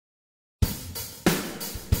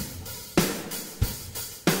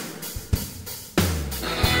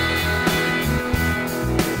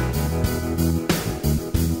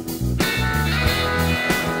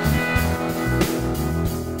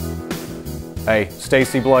Hey,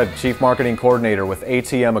 Stacy Blood, Chief Marketing Coordinator with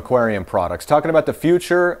ATM Aquarium Products, talking about the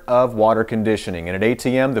future of water conditioning. And at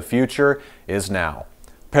ATM, the future is now.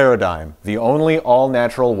 Paradigm, the only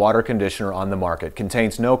all-natural water conditioner on the market,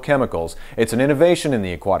 contains no chemicals. It's an innovation in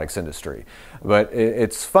the aquatics industry. But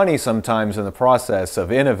it's funny sometimes in the process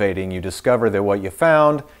of innovating, you discover that what you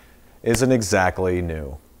found isn't exactly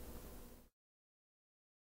new.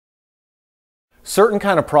 Certain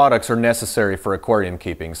kind of products are necessary for aquarium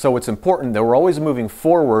keeping, so it's important that we're always moving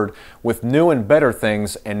forward with new and better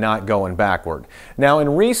things and not going backward. Now,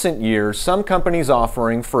 in recent years, some companies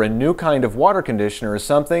offering for a new kind of water conditioner is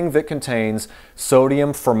something that contains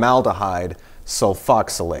sodium formaldehyde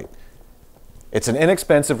sulfoxylate. It's an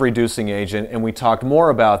inexpensive reducing agent, and we talked more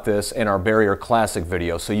about this in our Barrier Classic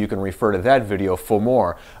video, so you can refer to that video for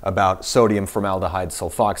more about sodium formaldehyde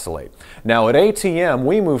sulfoxylate. Now at ATM,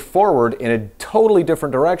 we moved forward in a totally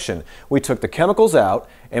different direction. We took the chemicals out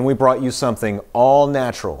and we brought you something all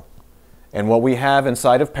natural. And what we have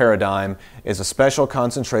inside of Paradigm is a special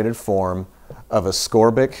concentrated form of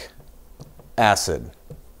ascorbic acid.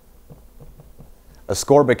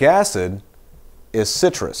 Ascorbic acid is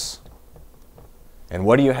citrus. And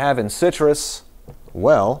what do you have in citrus?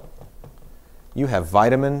 Well, you have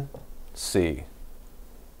vitamin C.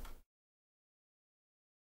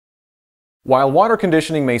 While water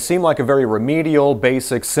conditioning may seem like a very remedial,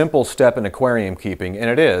 basic, simple step in aquarium keeping, and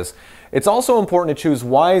it is, it's also important to choose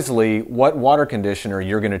wisely what water conditioner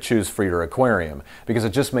you're going to choose for your aquarium, because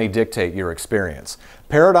it just may dictate your experience.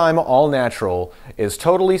 Paradigm All Natural is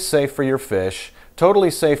totally safe for your fish,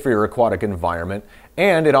 totally safe for your aquatic environment,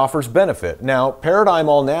 and it offers benefit. Now, Paradigm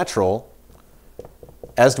All Natural,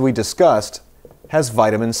 as we discussed, has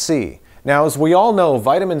vitamin C. Now, as we all know,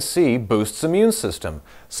 vitamin C boosts immune system,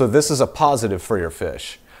 so this is a positive for your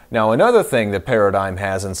fish. Now, another thing that Paradigm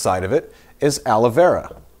has inside of it is aloe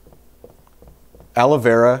vera. Aloe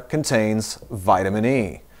vera contains vitamin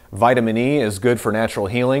E. Vitamin E is good for natural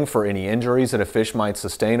healing for any injuries that a fish might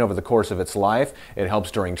sustain over the course of its life. It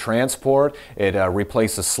helps during transport. It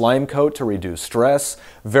replaces slime coat to reduce stress.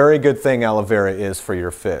 Very good thing aloe vera is for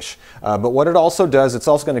your fish. But what it also does, it's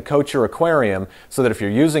also going to coat your aquarium so that if you're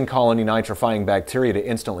using colony nitrifying bacteria to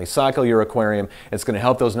instantly cycle your aquarium, it's going to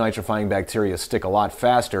help those nitrifying bacteria stick a lot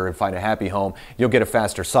faster and find a happy home. You'll get a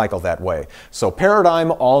faster cycle that way. So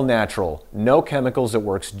Paradigm All Natural, no chemicals. It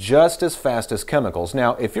works just as fast as chemicals.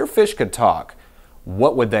 Now, if your fish could talk,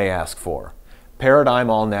 what would they ask for? Paradigm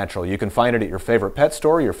All Natural. You can find it at your favorite pet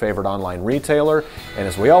store, your favorite online retailer, and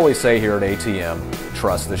as we always say here at ATM,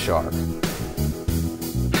 trust the shark.